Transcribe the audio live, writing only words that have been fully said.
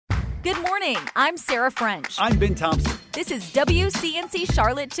Good morning. I'm Sarah French. I'm Ben Thompson. This is WCNC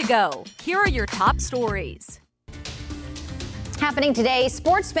Charlotte to go. Here are your top stories. Happening today,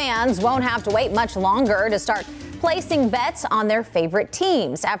 sports fans won't have to wait much longer to start placing bets on their favorite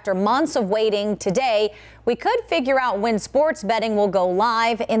teams. After months of waiting, today we could figure out when sports betting will go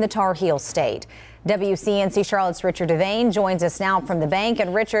live in the Tar Heel state. WCNC Charlotte's Richard Devane joins us now from the bank.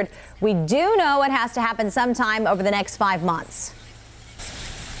 And Richard, we do know it has to happen sometime over the next 5 months.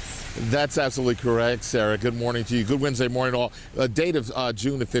 That's absolutely correct, Sarah. Good morning to you. Good Wednesday morning, all. The date of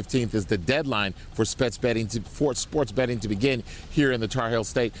June the 15th is the deadline for sports betting to begin here in the Tar Heel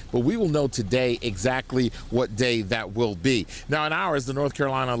State. But we will know today exactly what day that will be. Now, in hours, the North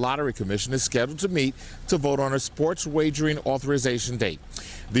Carolina Lottery Commission is scheduled to meet to vote on a sports wagering authorization date.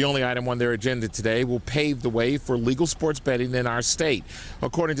 The only item on their agenda today will pave the way for legal sports betting in our state.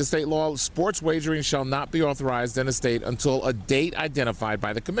 According to state law, sports wagering shall not be authorized in a state until a date identified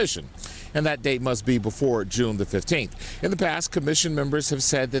by the commission, and that date must be before June the 15th. In the past, commission members have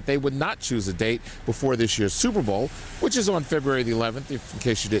said that they would not choose a date before this year's Super Bowl, which is on February the 11th, in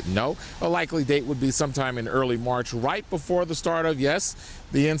case you didn't know. A likely date would be sometime in early March, right before the start of, yes,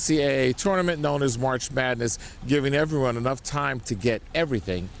 the NCAA tournament known as March Madness, giving everyone enough time to get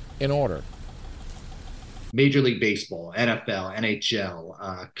everything in order. Major League Baseball, NFL,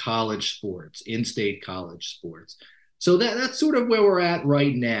 NHL, college sports, in-state college sports. So that's sort of where we're at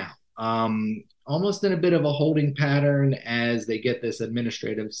right now. Almost in a bit of a holding pattern as they get this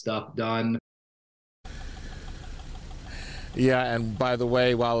administrative stuff done. Yeah, and by the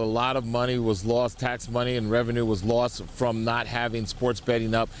way, while a lot of money was lost, tax money and revenue was lost from not having sports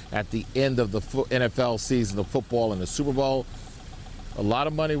betting up at the end of the NFL season of football and the Super Bowl, a lot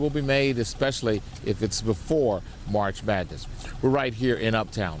of money will be made, especially if it's before March Madness. We're right here in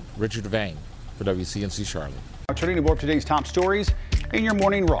Uptown. Richard Devane for WCNC Charlotte. Turning to more of today's top stories in your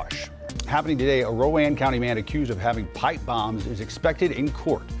morning rush. Happening today, a Rowan County man accused of having pipe bombs is expected in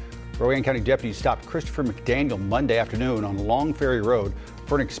court. Rowan County deputies stopped Christopher McDaniel Monday afternoon on Long Ferry Road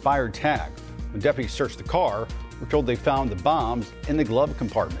for an expired tag. When deputies searched the car, we're told they found the bombs in the glove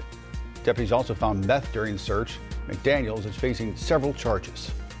compartment. Deputies also found meth during the search. McDaniels is facing several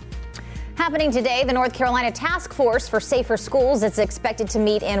charges. Happening today, the North Carolina Task Force for Safer Schools is expected to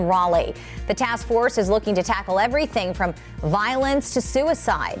meet in Raleigh. The task force is looking to tackle everything from violence to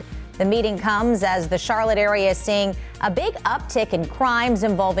suicide. The meeting comes as the Charlotte area is seeing a big uptick in crimes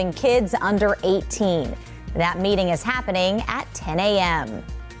involving kids under 18. That meeting is happening at 10 a.m.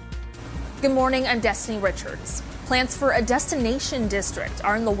 Good morning, I'm Destiny Richards. Plans for a destination district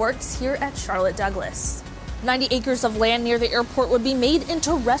are in the works here at Charlotte Douglas. 90 acres of land near the airport would be made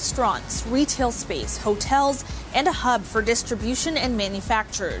into restaurants, retail space, hotels, and a hub for distribution and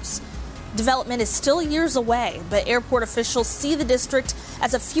manufacturers. Development is still years away, but airport officials see the district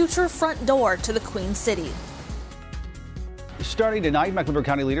as a future front door to the Queen City. Starting tonight, Mecklenburg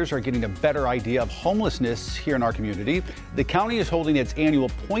County leaders are getting a better idea of homelessness here in our community. The county is holding its annual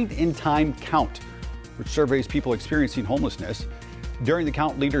point-in-time count, which surveys people experiencing homelessness. During the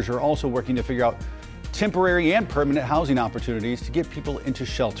count, leaders are also working to figure out temporary and permanent housing opportunities to get people into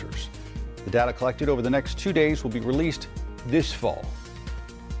shelters. The data collected over the next 2 days will be released this fall.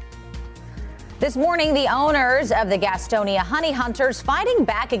 This morning, the owners of the Gastonia Honey Hunters fighting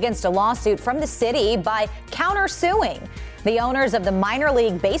back against a lawsuit from the city by countersuing. The owners of the minor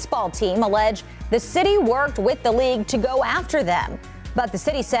league baseball team allege the city worked with the league to go after them. But the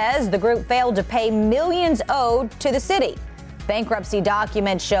city says the group failed to pay millions owed to the city. Bankruptcy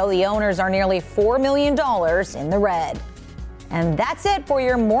documents show the owners are nearly $4 million in the red. And that's it for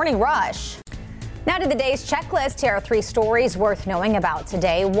your morning rush. Now to the day's checklist. Here are 3 stories worth knowing about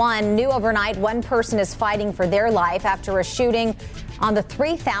today. 1, new overnight, one person is fighting for their life after a shooting on the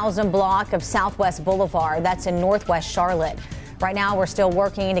 3000 block of Southwest Boulevard. That's in Northwest Charlotte. Right now, we're still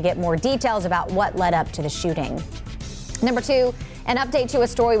working to get more details about what led up to the shooting. Number 2, an update to a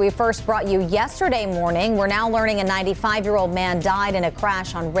story we first brought you yesterday morning. We're now learning a 95-year-old man died in a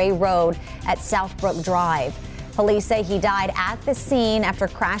crash on Ray Road at Southbrook Drive. Police say he died at the scene after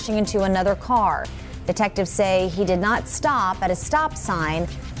crashing into another car. Detectives say he did not stop at a stop sign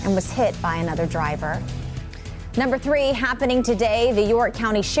and was hit by another driver. Number 3, happening today, the York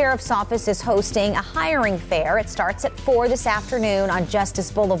County Sheriff's Office is hosting a hiring fair. It starts at 4 this afternoon on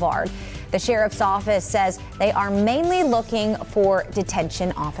Justice Boulevard. The Sheriff's Office says they are mainly looking for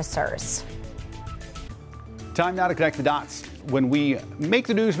detention officers. Time now to connect the dots. When we make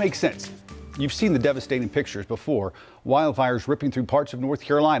the news make sense. You've seen the devastating pictures before. Wildfires ripping through parts of North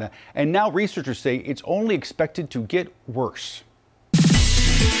Carolina. And now researchers say it's only expected to get worse.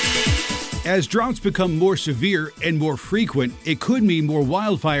 As droughts become more severe and more frequent, it could mean more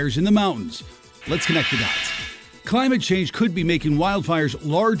wildfires in the mountains. Let's connect the dots. Climate change could be making wildfires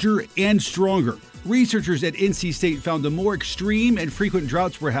larger and stronger. Researchers at NC State found the more extreme and frequent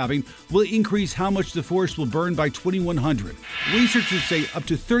droughts we're having will increase how much the forest will burn by 2100. Researchers say up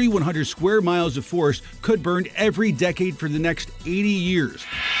to 3,100 square miles of forest could burn every decade for the next 80 years.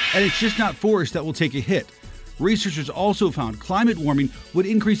 And it's just not forest that will take a hit. Researchers also found climate warming would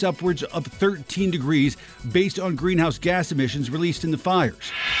increase upwards of 13 degrees based on greenhouse gas emissions released in the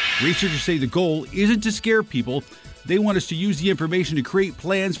fires. Researchers say the goal isn't to scare people. They want us to use the information to create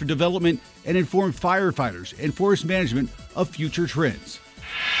plans for development and inform firefighters and forest management of future trends.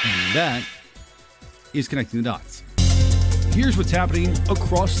 And that is Connecting the Dots. Here's what's happening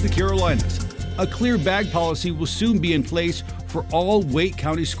across the Carolinas. A clear bag policy will soon be in place for all Wake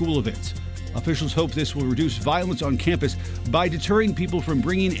County school events. Officials hope this will reduce violence on campus by deterring people from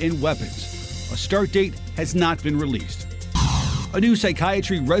bringing in weapons. A start date has not been released. A new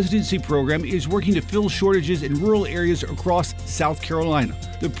psychiatry residency program is working to fill shortages in rural areas across South Carolina.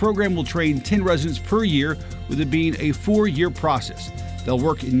 The program will train 10 residents per year, with it being a 4-year process. They'll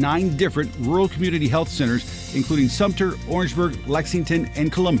work in 9 different rural community health centers, including Sumter, Orangeburg, Lexington,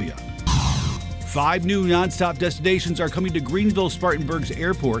 and Columbia. 5 new nonstop destinations are coming to Greenville-Spartanburg's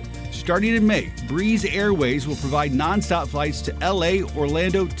airport. Starting in May, Breeze Airways will provide nonstop flights to LA,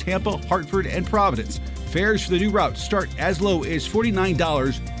 Orlando, Tampa, Hartford, and Providence. Fares for the new routes start as low as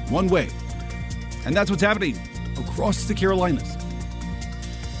 $49 one way. And that's what's happening across the Carolinas.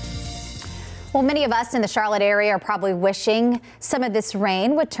 Well, many of us in the Charlotte area are probably wishing some of this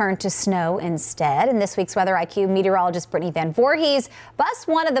rain would turn to snow instead. And this week's Weather IQ meteorologist Brittany Van Voorhees busts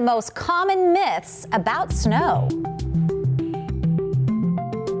one of the most common myths about snow.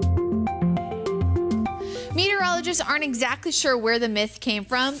 Meteorologists aren't exactly sure where the myth came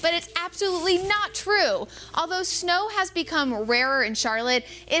from, but it's absolutely not true. Although snow has become rarer in Charlotte,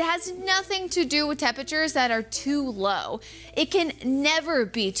 it has nothing to do with temperatures that are too low. It can never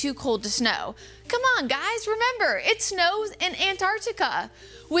be too cold to snow. Come on, guys, remember, it snows in Antarctica.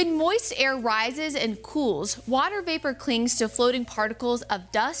 When moist air rises and cools, water vapor clings to floating particles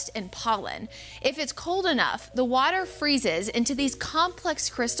of dust and pollen. If it's cold enough, the water freezes into these complex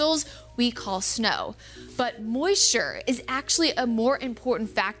crystals we call snow. But moisture is actually a more important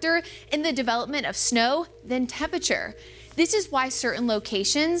factor in the development of snow than temperature. This is why certain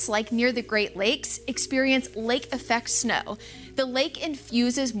locations, like near the Great Lakes, experience lake effect snow. The lake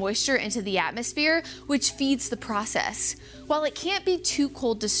infuses moisture into the atmosphere, which feeds the process. While it can't be too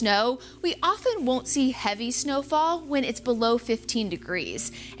cold to snow, we often won't see heavy snowfall when it's below 15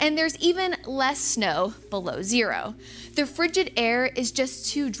 degrees, and there's even less snow below zero. The frigid air is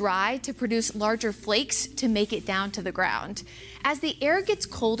just too dry to produce larger flakes to make it down to the ground. As the air gets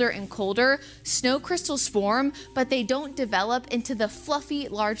colder and colder, snow crystals form, but they don't develop into the fluffy,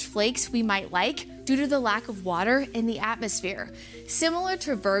 large flakes we might like due to the lack of water in the atmosphere. Similar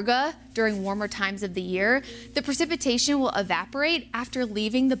to Virga during warmer times of the year, the precipitation will evaporate after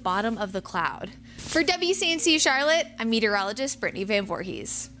leaving the bottom of the cloud. For WCNC Charlotte, I'm meteorologist Brittany Van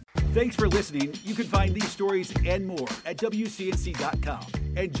Voorhees. Thanks for listening. You can find these stories and more at WCNC.com.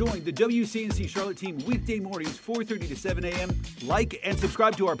 And join the WCNC Charlotte team weekday mornings 4:30 to 7 a.m. Like and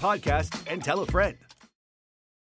subscribe to our podcast and tell a friend.